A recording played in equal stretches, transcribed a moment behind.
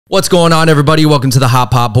What's going on, everybody? Welcome to the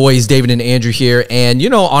Hot Pot Boys. David and Andrew here. And,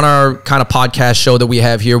 on our kind of podcast show that we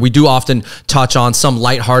have here, we do often touch on some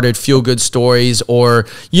lighthearted, feel-good stories or,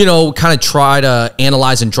 kind of try to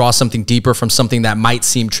analyze and draw something deeper from something that might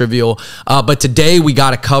seem trivial. But today we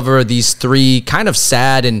got to cover these three kind of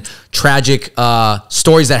sad and tragic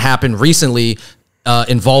stories that happened recently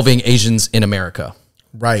involving Asians in America.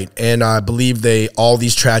 Right. And I believe all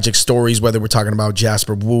these tragic stories, whether we're talking about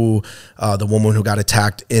Jasper, the woman who got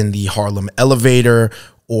attacked in the Harlem elevator,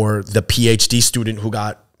 or the PhD student who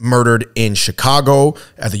got murdered in Chicago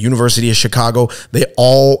at the University of Chicago, they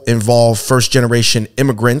all involve first-generation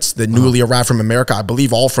immigrants that newly arrived from America, I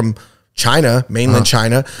believe all from China, mainland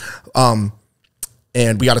China.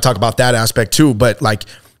 And we got to talk about that aspect too. But like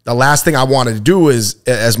the last thing I wanted to do is,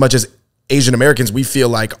 as much as Asian Americans, we feel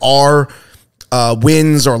like our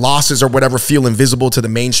wins or losses or whatever feel invisible to the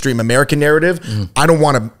mainstream American narrative. I don't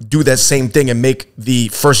want to do that same thing and make the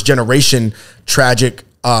first generation tragic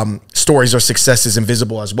stories or successes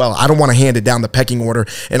invisible as well. I don't want to hand it down the pecking order.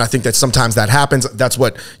 And I think that sometimes that happens. That's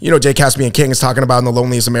what, Jay Caspian King is talking about in The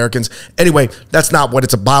Loneliest Americans. Anyway, that's not what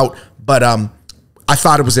it's about. But I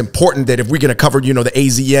thought it was important that if we're going to cover, the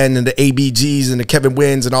AZN and the ABGs and the Kevin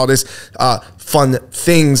Wins and all this fun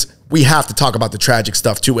things, we have to talk about the tragic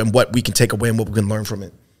stuff too and what we can take away and what we can learn from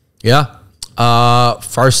it. Yeah.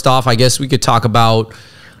 First off, I guess we could talk about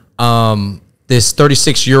this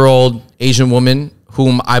 36-year-old Asian woman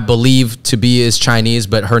whom I believe to be is Chinese,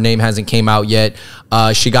 but her name hasn't came out yet.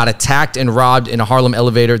 She got attacked and robbed in a Harlem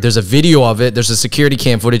elevator. There's a video of it. There's a security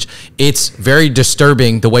cam footage. It's very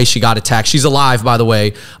disturbing the way she got attacked. She's alive, by the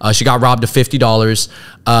way. She got robbed of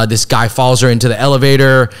 $50. This guy follows her into the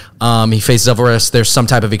elevator. He faces up arrest. There's some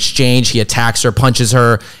type of exchange. He attacks her, punches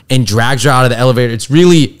her, and drags her out of the elevator.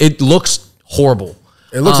 It looks horrible.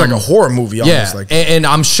 It looks like a horror movie almost. Yeah, and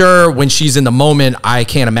I'm sure when she's in the moment, I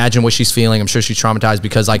can't imagine what she's feeling. I'm sure she's traumatized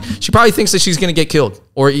because, she probably thinks that she's going to get killed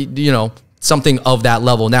or, something of that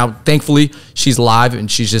level. Now, thankfully, she's alive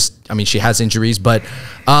and she has injuries. But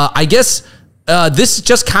I guess this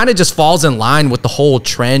just kind of falls in line with the whole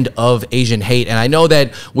trend of Asian hate. And I know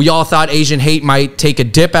that we all thought Asian hate might take a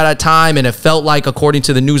dip at a time. And it felt like, according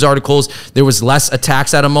to the news articles, there was less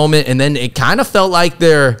attacks at a moment. And then it kind of felt like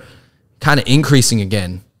they're kind of increasing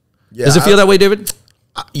again. Yeah, does it feel that way, David?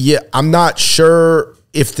 Yeah, I'm not sure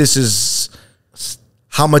if this is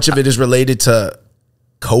how much of it is related to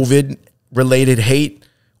COVID related hate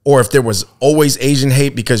or if there was always Asian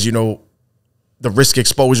hate because, the risk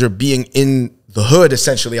exposure being in the hood,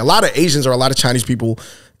 essentially. A lot of Asians or a lot of Chinese people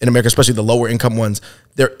in America, especially the lower income ones,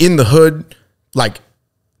 they're in the hood, like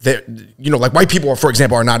white people, for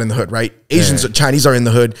example, are not in the hood, right? Asians, Chinese are in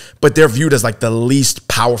the hood, but they're viewed as like the least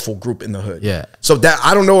powerful group in the hood. Yeah. So that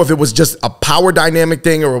I don't know if it was just a power dynamic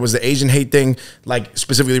thing or it was the Asian hate thing, like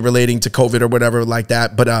specifically relating to COVID or whatever like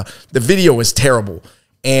that. But the video is terrible.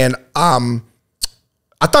 And I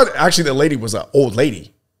thought actually the lady was an old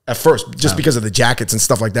lady at first, just because of the jackets and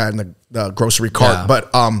stuff like that in the grocery cart. Yeah.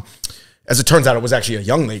 But as it turns out, it was actually a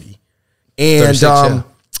young lady. And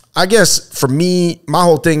I guess for me, my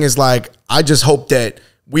whole thing is I just hope that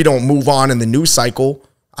we don't move on in the news cycle.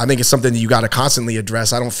 I think it's something that you got to constantly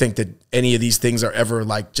address. I don't think that any of these things are ever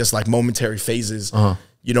just momentary phases,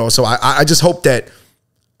 So I just hope that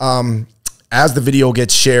as the video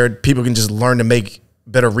gets shared, people can just learn to make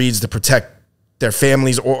better reads to protect their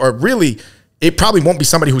families or really, it probably won't be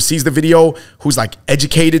somebody who sees the video who's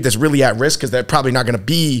educated that's really at risk because they're probably not going to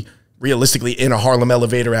be realistically in a Harlem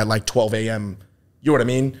elevator at 12 a.m. You know what I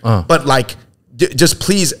mean? But just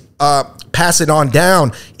please pass it on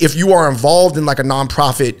down. If you are involved in a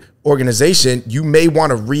nonprofit organization, you may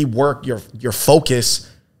want to rework your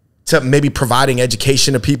focus to maybe providing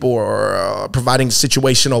education to people or providing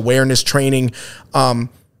situational awareness training.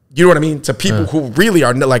 You know what I mean? To people who really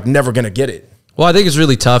are never going to get it. Well, I think it's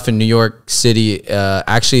really tough in New York City.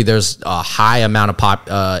 Actually, there's a high amount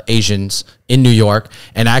of Asians in New York,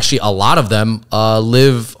 and actually a lot of them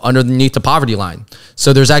live underneath the poverty line.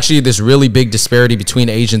 So there's actually this really big disparity between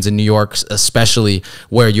Asians in New York, especially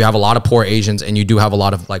where you have a lot of poor Asians and you do have a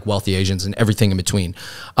lot of wealthy Asians and everything in between.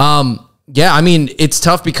 Yeah, it's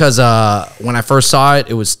tough because when I first saw it,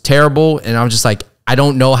 it was terrible, and I was just I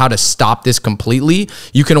don't know how to stop this completely.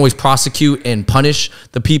 You can always prosecute and punish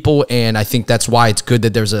the people, and I think that's why it's good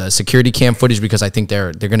that there's a security cam footage because I think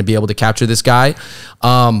they're going to be able to capture this guy.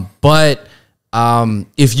 But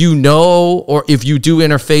if you know or if you do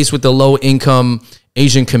interface with the low income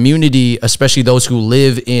Asian community, especially those who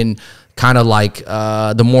live in kind of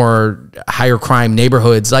the more higher crime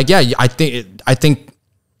neighborhoods, I think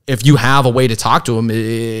if you have a way to talk to them,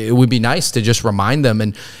 it would be nice to just remind them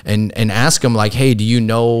and ask them like, hey, do you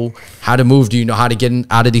know how to move? Do you know how to get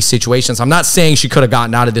out of these situations? I'm not saying she could have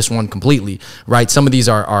gotten out of this one completely, right? Some of these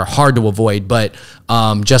are hard to avoid, but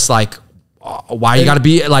just like, why you got to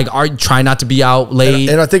be like, try not to be out late.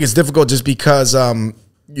 And I think it's difficult just because,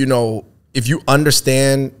 you know, if you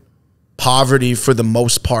understand poverty for the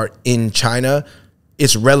most part in China,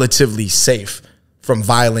 it's relatively safe from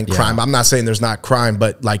violent crime. I'm not saying there's not crime,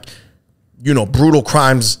 but like, you know, brutal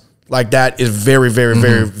crimes like that is very, very,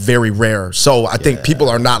 very, very rare. So I think people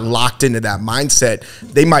are not locked into that mindset.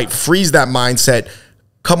 They might freeze that mindset,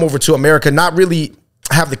 come over to America, not really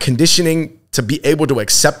have the conditioning to be able to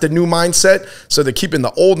accept the new mindset. So they're keeping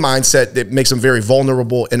the old mindset that makes them very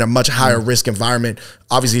vulnerable in a much higher risk environment,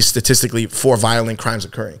 obviously statistically, for violent crimes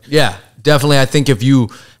occurring. Yeah, definitely. I think if you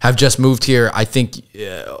have just moved here, I think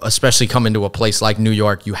especially coming to a place like New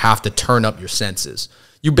York, you have to turn up your senses.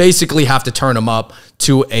 You basically have to turn them up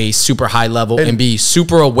to a super high level and be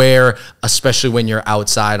super aware, especially when you're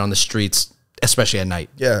outside on the streets, especially at night.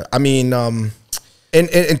 Yeah, I mean,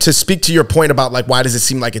 and to speak to your point about like, why does it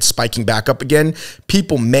seem like it's spiking back up again?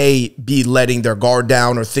 People may be letting their guard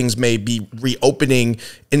down, or things may be reopening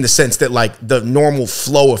in the sense that like the normal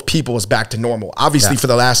flow of people is back to normal. Obviously, for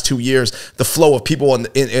the last 2 years, the flow of people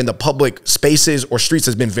in the public spaces or streets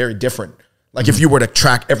has been very different. Like if you were to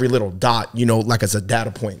track every little dot, you know, like as a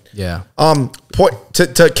data point. Yeah.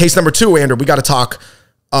 To case number 2, Andrew, we got to talk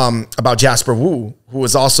about Jasper Wu, who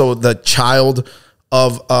is also the child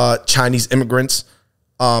of Chinese immigrants.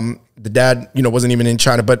 The dad, you know, wasn't even in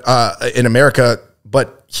China, but in America,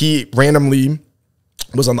 but he randomly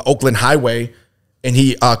was on the Oakland highway and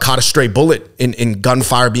he caught a stray bullet in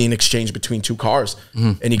gunfire being exchanged between 2 cars.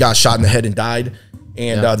 And he got shot in the head and died.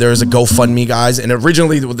 And there's a GoFundMe, guys. And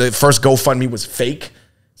originally the first GoFundMe was fake.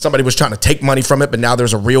 Somebody was trying to take money from it, but now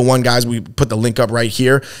there's a real one, guys. We put the link up right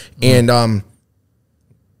here. And I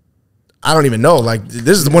don't even know. Like,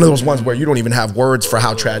 this is one of those ones where you don't even have words for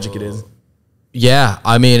how tragic it is. Yeah,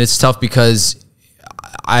 I mean, it's tough because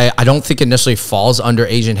I don't think it necessarily falls under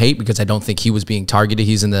Asian hate, because I don't think he was being targeted.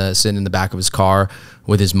 He's sitting in the back of his car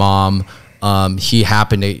with his mom. He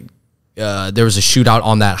happened to there was a shootout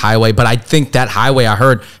on that highway, but I think that highway, I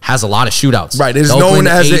heard, has a lot of shootouts. Right, it is known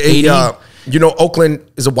as you know, Oakland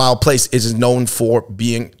is a wild place. It is known for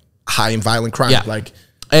being high in violent crime. Yeah. Like,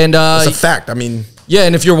 and it's a fact. I mean, yeah,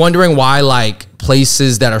 and if you're wondering why like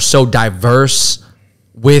places that are so diverse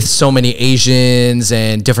with so many Asians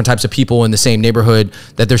and different types of people in the same neighborhood,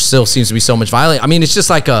 that there still seems to be so much violence. I mean, it's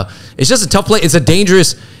just a tough place. It's a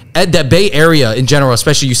dangerous, that Bay Area in general,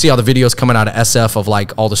 especially, you see all the videos coming out of SF of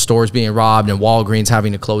like all the stores being robbed and Walgreens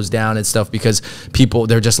having to close down and stuff because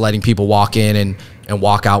they're just letting people walk in and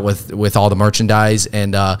walk out with all the merchandise.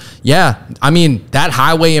 And yeah, I mean, that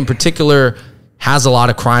highway in particular has a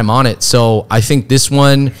lot of crime on it. So I think this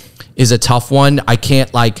one is a tough one. I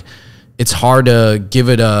can't like, it's hard to give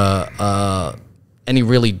it any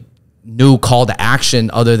really new call to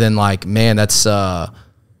action other than like, man, that's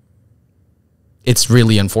it's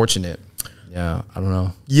really unfortunate. Yeah, I don't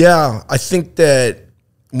know. Yeah, I think that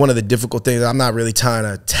one of the difficult things, I'm not really trying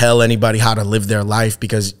to tell anybody how to live their life,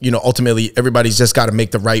 because, you know, ultimately everybody's just got to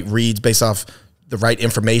make the right reads based off the right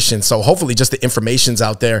information. So hopefully just the information's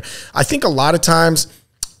out there. I think a lot of times,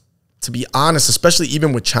 to be honest, especially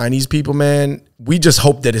even with Chinese people, man, we just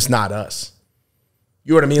hope that it's not us.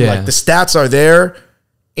 You know what I mean? Yeah. Like the stats are there,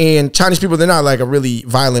 and Chinese people, they're not like a really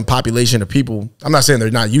violent population of people. I'm not saying they're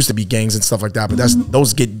not used to be gangs and stuff like that, but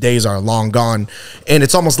those days are long gone. And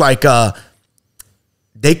it's almost like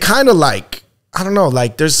they kind of like, I don't know,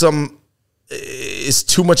 like it's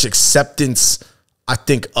too much acceptance, I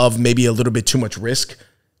think, of maybe a little bit too much risk.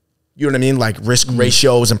 You know what I mean? Like risk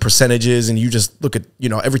ratios and percentages, and you just look at, you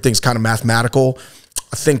know, everything's kind of mathematical.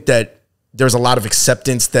 I think that there's a lot of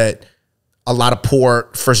acceptance that a lot of poor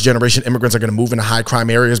first generation immigrants are going to move into high crime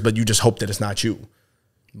areas, but you just hope that it's not you.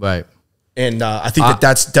 Right. And I think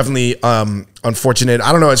that's definitely unfortunate.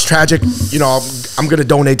 I don't know. It's tragic. You know, I'm going to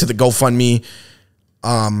donate to the GoFundMe.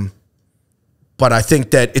 But I think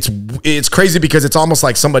that it's crazy because it's almost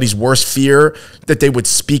like somebody's worst fear that they would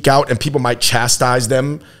speak out and people might chastise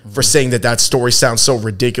them for saying that story sounds so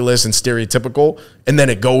ridiculous and stereotypical, and then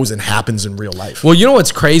it goes and happens in real life. Well, you know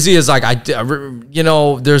what's crazy is like you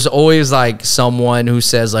know, there's always like someone who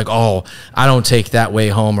says like, oh, I don't take that way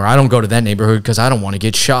home, or I don't go to that neighborhood because I don't want to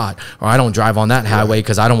get shot, or I don't drive on that highway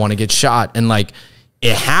because I don't want to get shot, and like,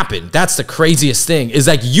 it happened. That's the craziest thing, is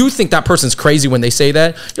like, you think that person's crazy when they say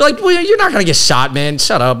that. You're like, well, you're not going to get shot, man.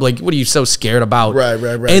 Shut up. Like, what are you so scared about? Right.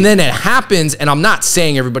 And then it happens, and I'm not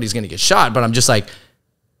saying everybody's going to get shot, but I'm just like,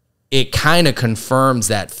 it kind of confirms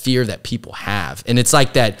that fear that people have. And it's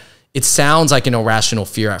like that, it sounds like an irrational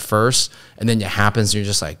fear at first, and then it happens, and you're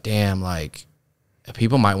just like, damn, like,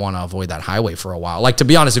 people might want to avoid that highway for a while. Like, to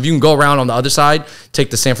be honest, if you can go around on the other side, take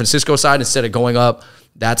the San Francisco side instead of going up,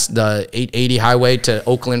 that's the 880 highway to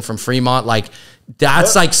Oakland from Fremont. Like,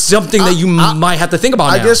 that's like something that you might have to think about.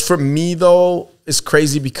 I guess for me, though, it's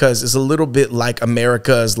crazy because it's a little bit like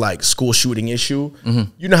America's like school shooting issue.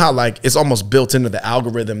 You know how like it's almost built into the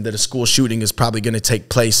algorithm that a school shooting is probably going to take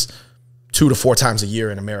place 2 to 4 times a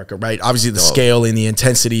year in America, right? Obviously, the scale and the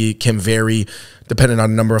intensity can vary depending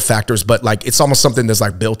on a number of factors, but like it's almost something that's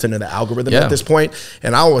like built into the algorithm at this point.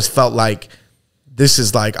 And I always felt like this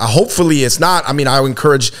is like, hopefully it's not. I mean, I would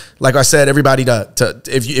encourage, like I said, everybody to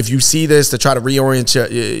if you see this, to try to reorient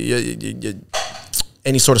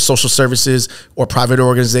any sort of social services or private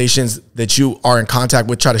organizations that you are in contact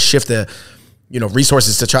with, try to shift the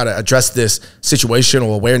resources to try to address this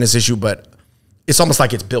situational awareness issue. But it's almost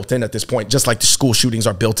like it's built in at this point, just like the school shootings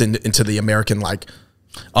are built into the American, like,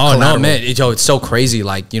 oh, no, man. It's so crazy.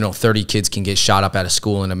 Like, 30 kids can get shot up at a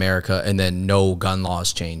school in America and then no gun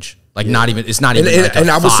laws change. Like, it's not even like and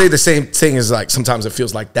I would say the same thing is like, sometimes it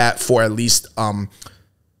feels like that for at least,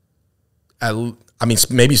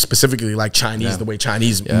 maybe specifically like Chinese, the way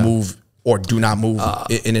Chinese move or do not move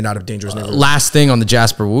in and out of dangerous neighborhoods. Last thing on the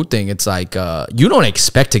Jasper Wu thing, it's like you don't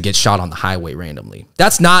expect to get shot on the highway randomly.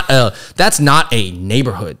 That's not a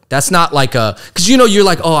neighborhood. That's not like because you're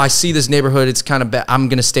like, oh, I see this neighborhood, it's kind of bad, I'm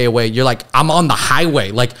gonna stay away. You're like, I'm on the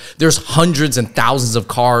highway. Like, there's hundreds and thousands of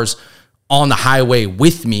cars on the highway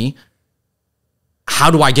with me. How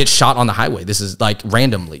do I get shot on the highway? This is like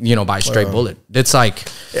randomly, by a stray bullet. It's like,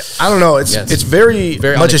 I don't know. It's very,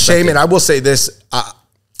 very much unexpected. A shame. And I will say this,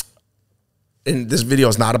 and this video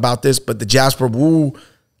is not about this, but the Jasper Wu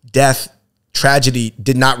death tragedy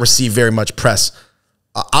did not receive very much press.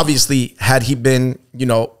 Obviously, had he been,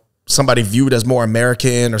 somebody viewed as more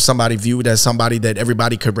American or somebody viewed as somebody that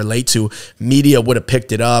everybody could relate to, media would have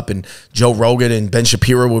picked it up, and Joe Rogan and Ben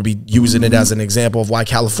Shapiro would be using it as an example of why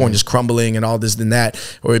California's crumbling and all this and that,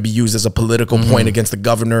 or it'd be used as a political point against the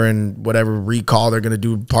governor and whatever recall they're going to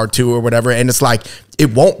do part 2 or whatever. And it's like,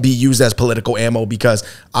 it won't be used as political ammo because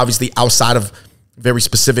obviously outside of very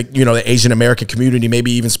specific, the Asian American community,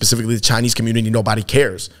 maybe even specifically the Chinese community, nobody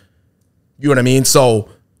cares. You know what I mean? So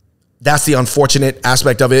that's the unfortunate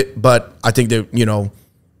aspect of it, but I think that,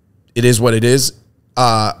 it is what it is.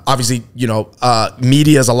 Obviously,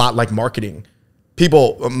 media is a lot like marketing.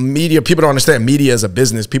 People don't understand media is a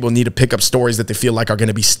business. People need to pick up stories that they feel like are going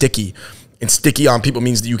to be sticky. And sticky on people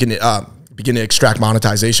means that you can begin to extract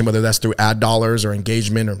monetization, whether that's through ad dollars or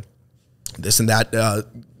engagement or this and that,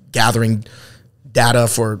 gathering data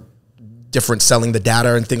for different, selling the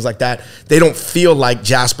data and things like that. They don't feel like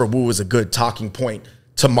Jasper Wu is a good talking point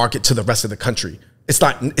to market to the rest of the country. It's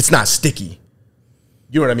not sticky.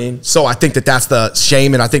 You know what I mean? So I think that that's the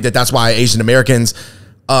shame, and I think that that's why Asian Americans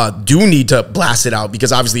do need to blast it out,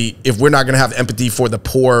 because obviously if we're not going to have empathy for the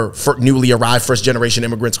poor, for newly arrived first generation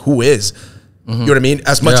immigrants, who is? You know what I mean?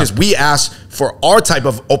 As much as we ask for our type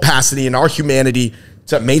of opacity and our humanity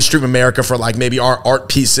to mainstream America for like maybe our art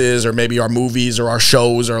pieces or maybe our movies or our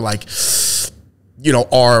shows or like,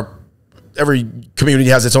 every community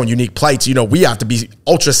has its own unique plights. We have to be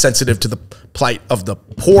ultra sensitive to the plight of the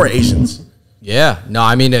poor Asians. Yeah. No,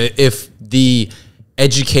 I mean, if the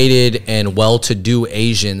educated and well-to-do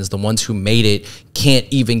Asians, the ones who made it, can't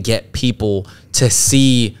even get people to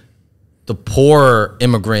see the poor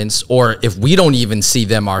immigrants, or if we don't even see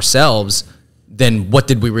them ourselves, then what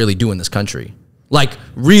did we really do in this country? Like,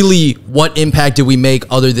 really, what impact did we make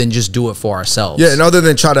other than just do it for ourselves? Yeah, and other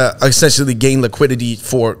than try to essentially gain liquidity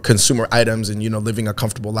for consumer items and, living a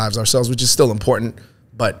comfortable lives ourselves, which is still important.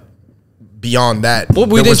 But beyond that, well,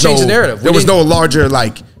 we didn't change the narrative. There was no larger,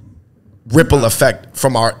 like, ripple effect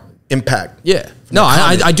from our impact. Yeah. No,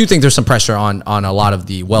 I do think there's some pressure on a lot of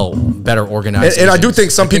the, better organized. And I do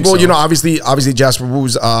think some people, so. Obviously Jasper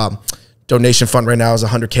Wu's donation fund right now is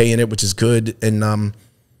 $100K in it, which is good. And,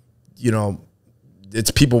 it's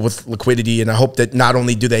people with liquidity, and I hope that not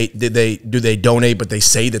only do they donate, but they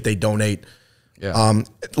say that they donate. Yeah.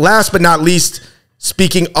 Last but not least,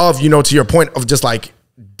 speaking of, to your point of just like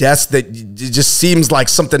deaths that it just seems like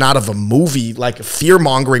something out of a movie, like fear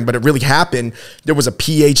mongering, but it really happened. There was a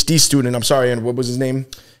PhD student. I'm sorry, and what was his name?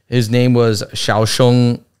 His name was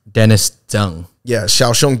Xiaosheng Dennis Zheng. Yeah,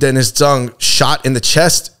 Xiaosheng Dennis Zheng, shot in the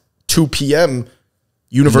chest, 2 p.m.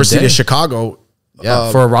 University of Chicago.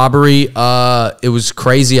 Yeah, for a robbery. It was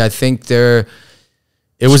crazy. I think it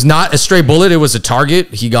It was not a stray bullet. It was a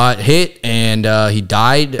target. He got hit and he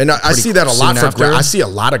died. And I see that a lot from I see a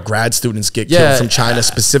lot of grad students get killed from China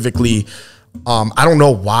specifically. I don't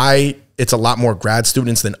know why it's a lot more grad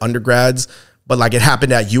students than undergrads, but like it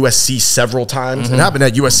happened at USC several times. It happened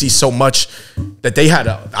at USC so much that they had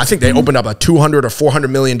I think they opened up a $200 or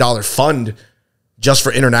 $400 million fund just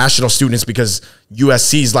for international students because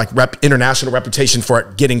USC's like international reputation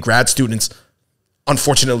for getting grad students.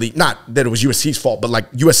 Unfortunately, not that it was USC's fault, but like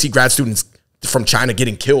USC grad students from China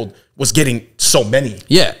getting killed was getting so many.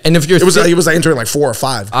 Yeah, and if you're, he was like entering like 4 or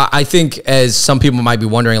 5. I think as some people might be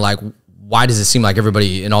wondering, like, why does it seem like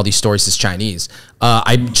everybody in all these stories is Chinese?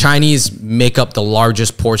 Chinese make up the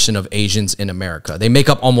largest portion of Asians in America. They make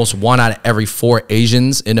up almost 1 out of every 4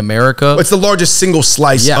 Asians in America. It's the largest single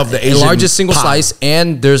slice of the Asian the largest single slice,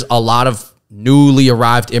 and there's a lot of newly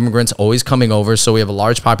arrived immigrants always coming over. So we have a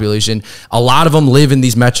large population. A lot of them live in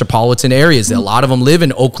these metropolitan areas. A lot of them live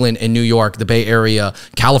in Oakland and New York, the Bay Area,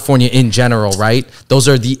 California in general, right? Those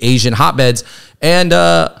are the Asian hotbeds. And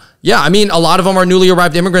yeah, I mean, a lot of them are newly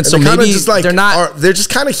arrived immigrants. And so maybe just like, they're just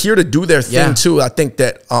kind of here to do their thing too. I think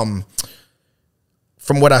that from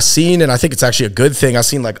what I've seen, and I think it's actually a good thing, I've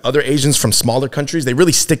seen like other Asians from smaller countries, they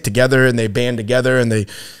really stick together and they band together and they,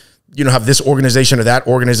 you know, have this organization or that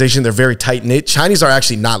organization. They're very tight knit. Chinese are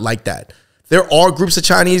actually not like that. There are groups of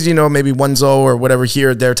Chinese, you know, maybe Wenzhou or whatever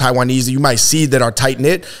here, they're Taiwanese. You might see that are tight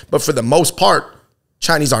knit, but for the most part,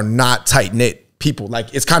 Chinese are not tight knit people.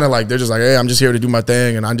 Like, it's kind of like, they're just like, hey, I'm just here to do my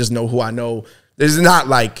thing. And I just know who I know. There's not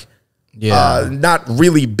like, not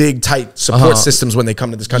really big, tight support systems when they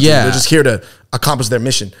come to this country. They're just here to accomplish their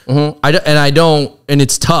mission. And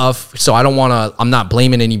it's tough. So I don't want to, I'm not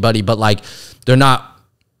blaming anybody, but like, they're not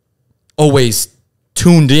always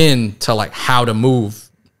tuned in to like how to move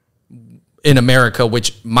in America,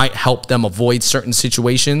 which might help them avoid certain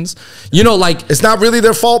situations. You know, like, it's not really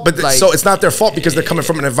their fault, but like, so it's not their fault because they're coming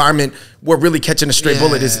from an environment where really catching a stray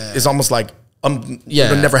bullet is almost like it'll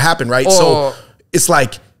never happen, right? So it's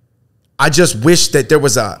like, I just wish that there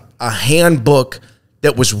was a handbook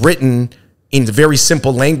that was written in very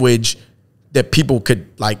simple language that people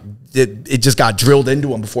could like, it just got drilled into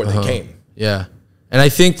them before they came. Yeah. And I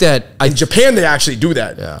think that in Japan, they actually do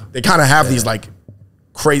that. Yeah. They kind of have these like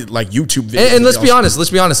crazy, like YouTube videos. And let's be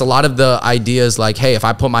honest. A lot of the ideas like, hey, if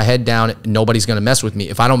I put my head down, nobody's going to mess with me.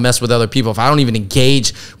 If I don't mess with other people, if I don't even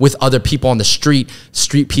engage with other people on the street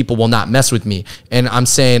people will not mess with me. And I'm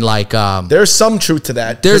saying like, there's some truth to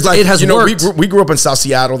that. There's like, it has worked. We grew up in South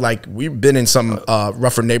Seattle. Like, we've been in some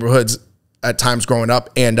rougher neighborhoods at times growing up.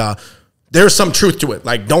 And there's some truth to it.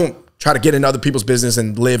 Like, don't try to get in other people's business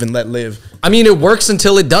and live and let live. I mean, it works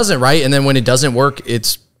until it doesn't, right? And then when it doesn't work,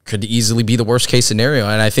 could easily be the worst case scenario.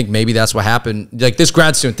 And I think maybe that's what happened. Like this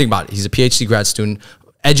grad student, think about it. He's a PhD grad student,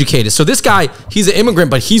 educated. So this guy, he's an immigrant,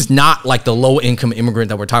 but he's not like the low income immigrant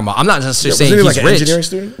that we're talking about. I'm not necessarily saying he's like an rich. Engineering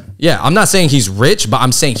student? Yeah, I'm not saying he's rich, but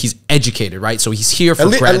I'm saying he's educated, right? So he's here for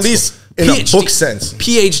grad school. At least in a book sense.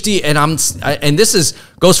 PhD, and this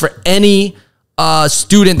goes for any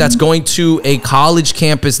student that's going to a college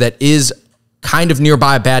campus that is kind of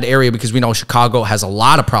nearby a bad area, because we know Chicago has a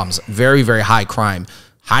lot of problems, very, very high crime,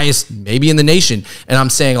 highest maybe in the nation. And I'm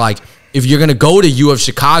saying, like, if you're going to go to U of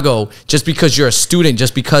Chicago, just because you're a student,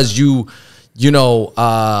 just because you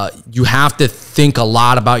have to think a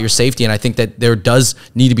lot about your safety. And I think that there does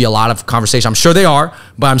need to be a lot of conversation. I'm sure they are,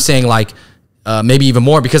 but I'm saying like, maybe even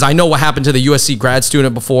more, because I know what happened to the USC grad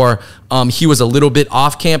student before. He was a little bit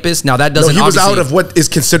off campus. Now that doesn't. No, he was out of what is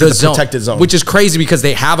considered the protected zone, which is crazy because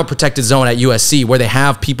they have a protected zone at USC where they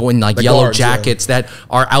have people in like yellow guards, jackets that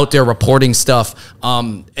are out there reporting stuff.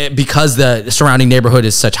 Because the surrounding neighborhood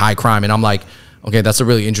is such high crime, and I'm like, okay, that's a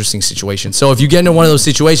really interesting situation. So if you get into one of those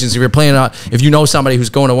situations, if you're playing, if you know somebody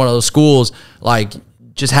who's going to one of those schools, like,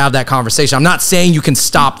 just have that conversation. I'm not saying you can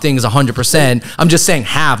stop things 100%. I'm just saying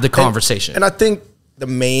have the conversation. And I think the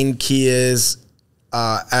main key is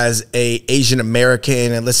as a Asian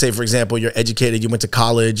American, and let's say, for example, you're educated, you went to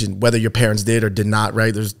college, and whether your parents did or did not,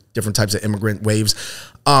 right? There's different types of immigrant waves.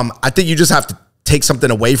 I think you just have to take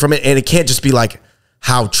something away from it, and it can't just be like,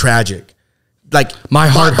 how tragic. Like, my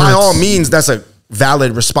heart hurts. By all means, that's a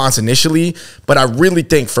valid response initially, but I really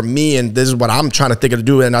think for me, and this is what I'm trying to think of to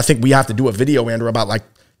do, and I think we have to do a video, Andrew, about like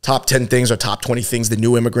top 10 things or top 20 things that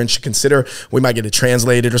new immigrants should consider. We might get it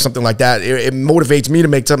translated or something like that. It motivates me to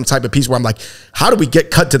make some type of piece where I'm like, how do we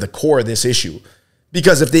get cut to the core of this issue?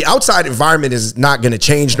 Because if the outside environment is not going to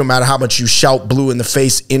change, no matter how much you shout blue in the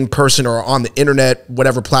face in person or on the internet,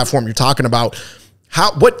 whatever platform you're talking about,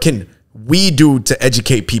 what can we do to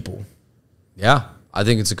educate people? Yeah, I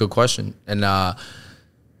think it's a good question. And I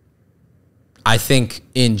think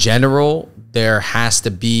in general, there has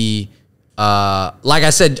to be, like I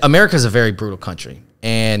said, America's a very brutal country.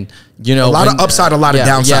 And, you know, a lot of upside, a lot of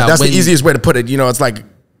downside. That's the easiest way to put it. You know, it's like,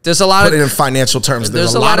 there's a lot put it in financial terms.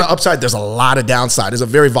 There's a lot of upside. There's a lot of downside. It's a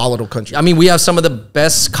very volatile country. I mean, we have some of the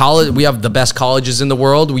best college. We have the best colleges in the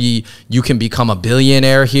world. You can become a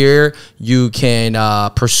billionaire here. You can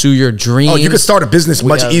pursue your dreams. Oh, you can start a business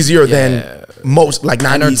much easier than most, like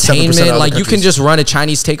 97% of like you can just run a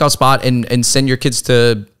Chinese takeout spot and send your kids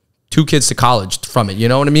to two kids to college from it. You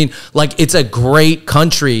know what I mean? Like, it's a great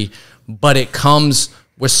country, but it comes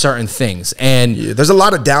with certain things. And there's a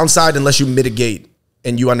lot of downside unless you mitigate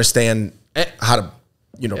and you understand how to,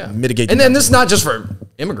 you know, mitigate. And then this is not just for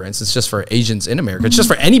immigrants. It's just for Asians in America. It's just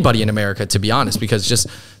for anybody in America, to be honest, because just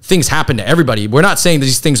things happen to everybody. We're not saying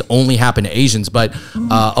these things only happen to Asians, but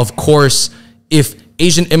of course, if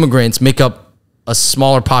Asian immigrants make up a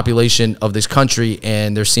smaller population of this country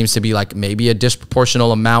and there seems to be like maybe a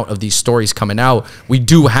disproportional amount of these stories coming out, we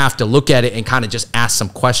do have to look at it and kind of just ask some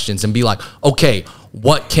questions and be like, okay,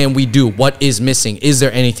 what can we do? What is missing? Is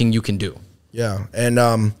there anything you can do? Yeah.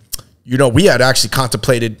 And, you know, we had actually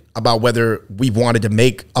contemplated about whether we wanted to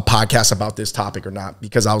make a podcast about this topic or not,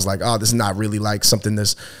 because I was like, oh, this is not really like something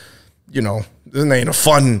this, you know, this ain't a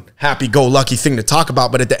fun, happy-go-lucky thing to talk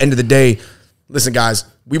about. But at the end of the day, listen, guys,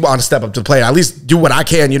 we want to step up to the plate. At least do what I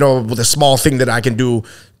can, you know, with a small thing that I can do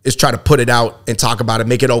is try to put it out and talk about it,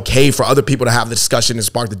 make it okay for other people to have the discussion and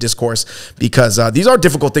spark the discourse, because these are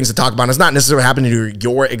difficult things to talk about. It's not necessarily happening to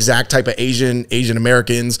your exact type of Asian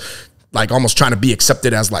Americans, like almost trying to be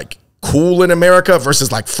accepted as like cool in America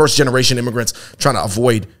versus like first generation immigrants trying to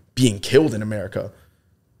avoid being killed in America.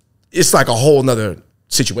 It's like a whole nother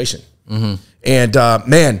situation. And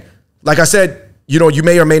man, like I said, you know, you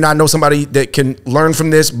may or may not know somebody that can learn from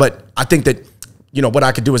this, but I think that, you know, what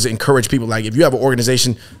I could do is encourage people. Like, if you have an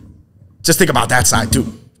organization, just think about that side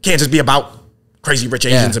too. Can't just be about crazy rich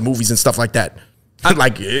Asians and movies and stuff like that.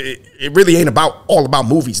 Like, it really ain't all about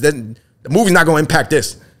movies. Then the movie's not going to impact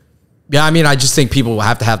this. Yeah, I mean, I just think people will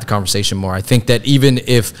have to have the conversation more. I think that even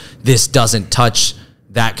if this doesn't touch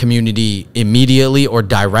that community immediately or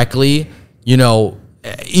directly, you know,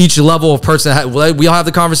 each level of person, we all have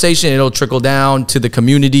the conversation. It'll trickle down to the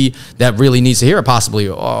community that really needs to hear it, possibly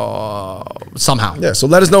somehow. Yeah, so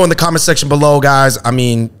let us know in the comment section below, guys. I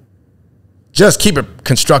mean, just keep it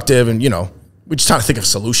constructive, and, you know, we're just trying to think of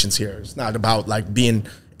solutions here. It's not about like being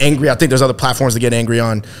angry. I think there's other platforms to get angry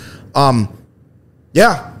on.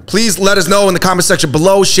 Yeah, please let us know in the comment section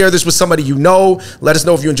below. Share this with somebody you know. Let us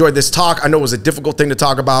know if you enjoyed this talk. I know it was a difficult thing to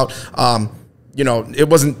talk about. You know, it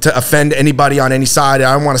wasn't to offend anybody on any side.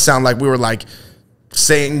 I don't want to sound like we were like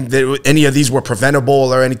saying that any of these were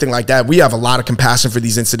preventable or anything like that. We have a lot of compassion for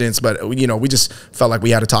these incidents, but, you know, we just felt like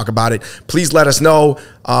we had to talk about it. Please let us know.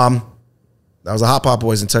 That was the Hot Pot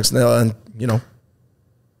Boys in Texas, and, you know.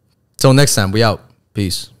 Till next time, we out.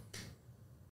 Peace.